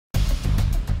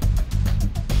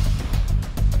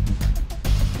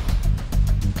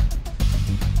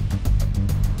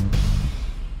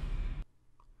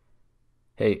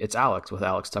Hey, it's Alex with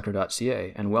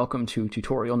alextucker.ca, and welcome to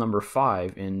tutorial number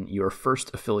 5 in your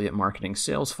first affiliate marketing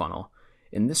sales funnel.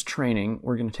 In this training,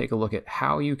 we're going to take a look at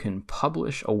how you can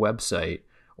publish a website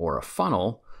or a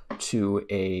funnel to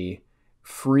a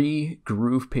free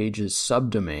GroovePages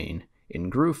subdomain in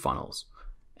GrooveFunnels.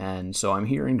 And so I'm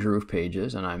here in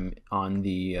GroovePages, and I'm on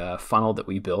the funnel that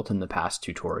we built in the past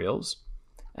tutorials.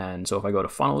 And so if I go to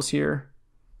funnels here,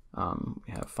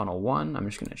 we have funnel 1. I'm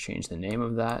just going to change the name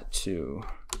of that to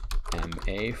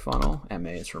MA funnel. MA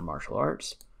is for martial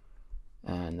arts.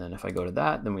 And then if I go to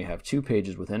that, then we have 2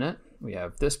 pages within it. We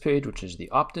have this page, which is the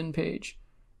opt-in page.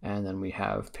 And then we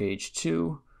have page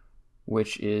 2,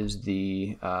 which is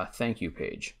the thank you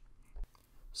page.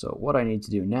 So what I need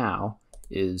to do now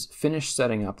is finish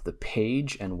setting up the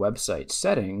page and website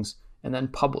settings and then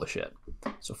publish it.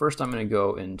 So first I'm going to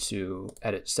go into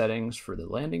edit settings for the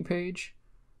landing page.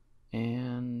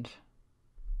 And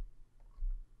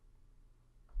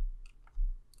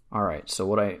all right,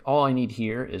 so all I need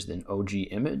here is an OG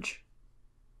image.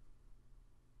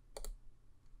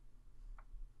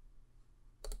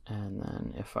 And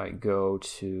then if I go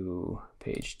to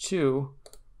page 2,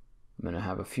 I'm going to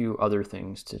have a few other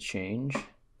things to change,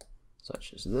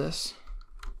 such as this.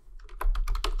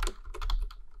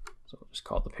 So I'll just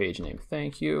call the page name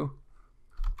thank you.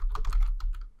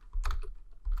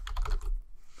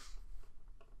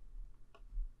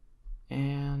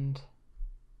 And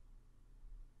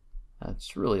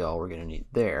that's really all we're going to need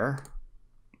there.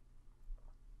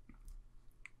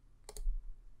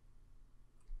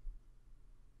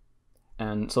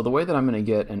 And so the way that I'm going to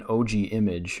get an OG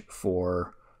image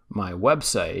for my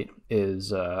website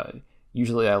is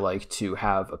usually I like to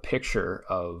have a picture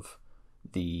of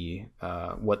the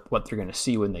what they're going to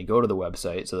see when they go to the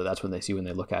website, so that's when they see when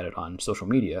they look at it on social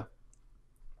media.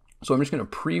 So I'm just going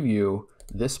to preview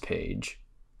this page.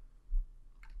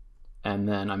 And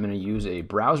then I'm going to use a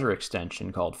browser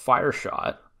extension called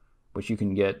Fireshot, which you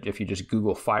can get if you just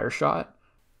Google Fireshot.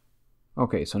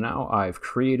 Okay, so now I've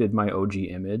created my OG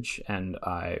image and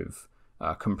I've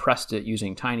compressed it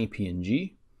using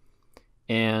TinyPNG.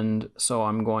 And so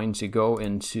I'm going to go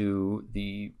into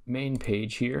the main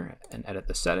page here and edit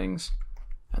the settings,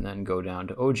 and then go down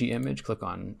to OG image, click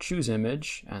on choose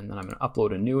image, and then I'm going to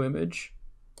upload a new image.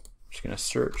 I'm just going to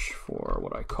search for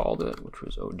what I called it, which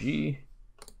was OG.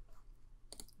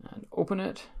 And open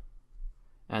it,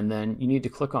 and then you need to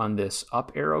click on this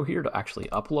up arrow here to actually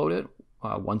upload it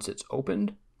once it's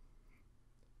opened,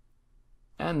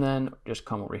 and then just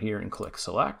come over here and click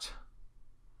select,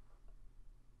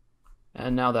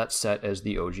 and now that's set as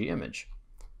the OG image.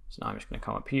 So now I'm just going to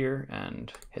come up here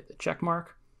and hit the check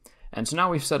mark, and so now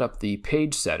we've set up the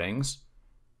page settings,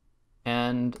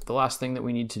 and the last thing that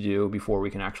we need to do before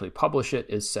we can actually publish it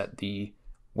is set the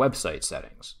website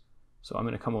settings. So I'm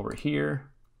going to come over here,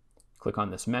 click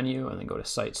on this menu, and then go to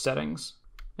Site Settings.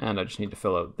 And I just need to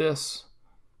fill out this.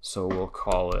 So we'll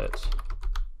call it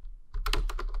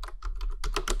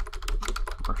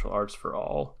Martial Arts for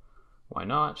All. Why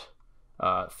not?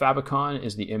 Favicon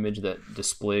is the image that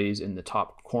displays in the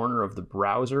top corner of the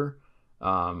browser. So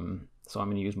I'm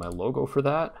going to use my logo for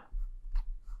that.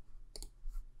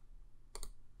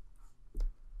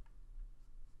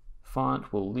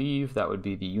 Font we'll leave. That would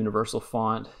be the universal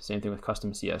font. Same thing with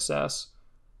custom CSS.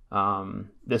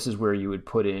 This is where you would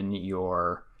put in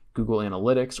your Google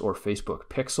Analytics or Facebook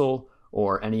Pixel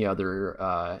or any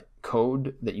other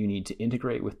code that you need to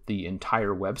integrate with the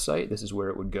entire website. This is where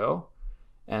it would go.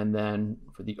 And then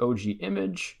for the OG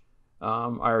image, I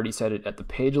already set it at the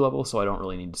page level, so I don't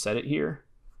really need to set it here.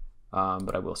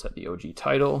 But I will set the OG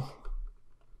title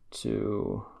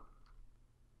to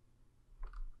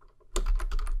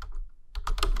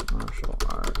Martial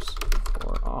Arts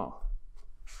for All.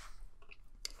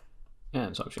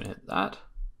 And so I'm just going to hit that.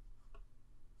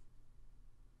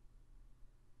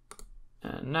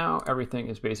 And now everything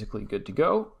is basically good to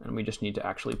go, and we just need to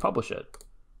actually publish it.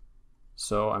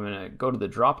 So I'm going to go to the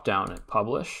drop down at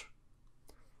Publish.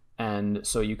 And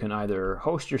so you can either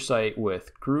host your site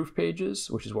with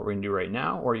GroovePages, which is what we're going to do right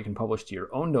now, or you can publish to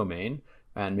your own domain,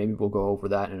 and maybe we'll go over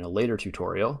that in a later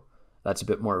tutorial. That's a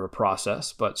bit more of a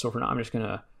process, but so for now I'm just going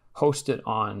to host it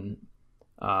on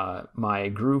my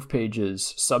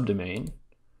GroovePages subdomain,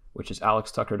 which is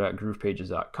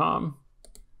alextucker.groovepages.com.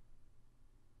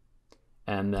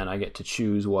 And then I get to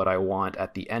choose what I want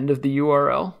at the end of the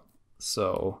URL.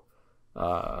 So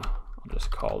I'll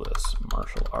just call this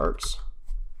Martial Arts.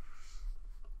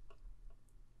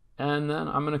 And then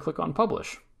I'm going to click on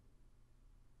Publish.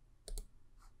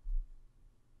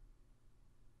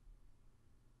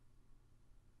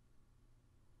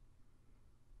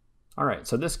 All right,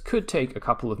 so this could take a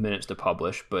couple of minutes to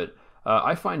publish, but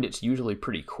I find it's usually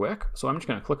pretty quick, so I'm just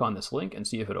going to click on this link and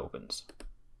see if it opens.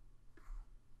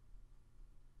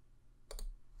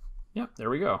 Yep, there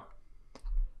we go.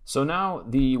 So now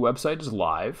the website is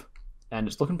live and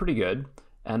it's looking pretty good.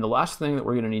 And the last thing that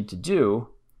we're going to need to do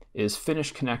is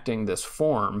finish connecting this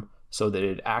form so that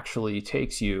it actually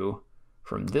takes you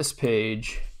from this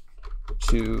page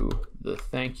to the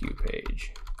thank you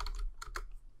page.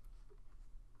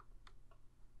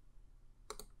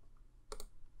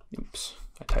 Oops,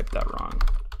 I typed that wrong.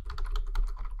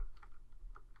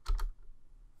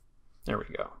 There we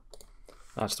go.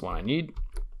 That's the one I need.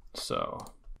 So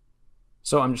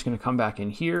I'm just going to come back in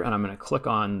here and I'm going to click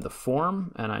on the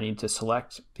form and I need to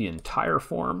select the entire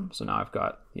form. So now I've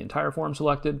got the entire form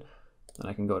selected. Then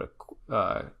I can go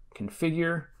to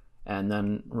configure, and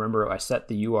then remember I set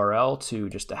the URL to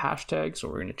just a hashtag. So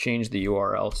we're going to change the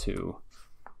URL to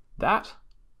that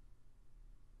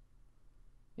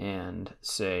and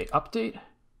say update.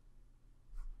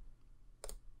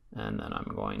 And then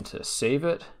I'm going to save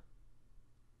it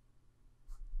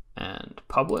and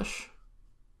publish.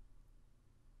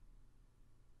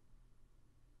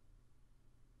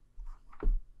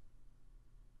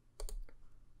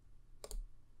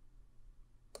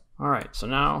 All right, so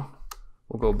now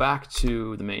we'll go back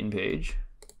to the main page.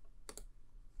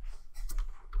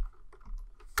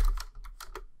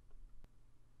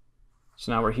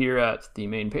 So now we're here at the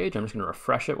main page. I'm just going to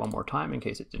refresh it one more time in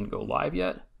case it didn't go live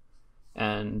yet.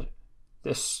 And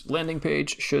this landing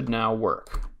page should now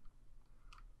work.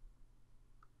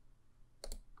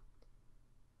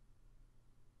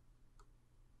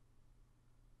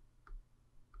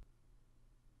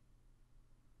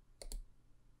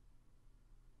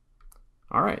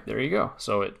 All right, there you go.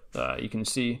 So you can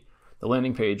see the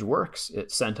landing page works.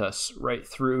 It sent us right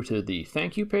through to the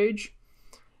thank you page.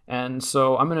 And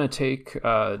so I'm going to take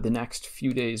the next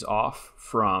few days off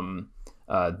from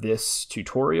this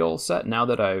tutorial set. Now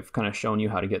that I've kind of shown you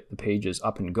how to get the pages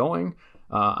up and going,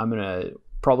 I'm going to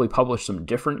probably publish some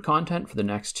different content for the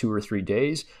next 2 or 3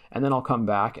 days, and then I'll come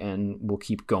back and we'll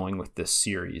keep going with this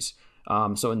series.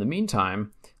 So in the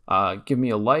meantime, give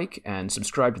me a like and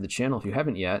subscribe to the channel if you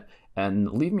haven't yet,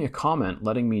 and leave me a comment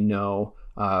letting me know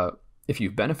if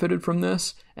you've benefited from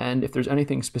this and if there's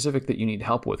anything specific that you need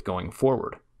help with going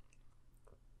forward.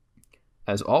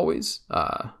 As always,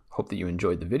 hope that you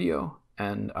enjoyed the video,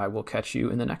 and I will catch you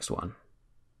in the next one.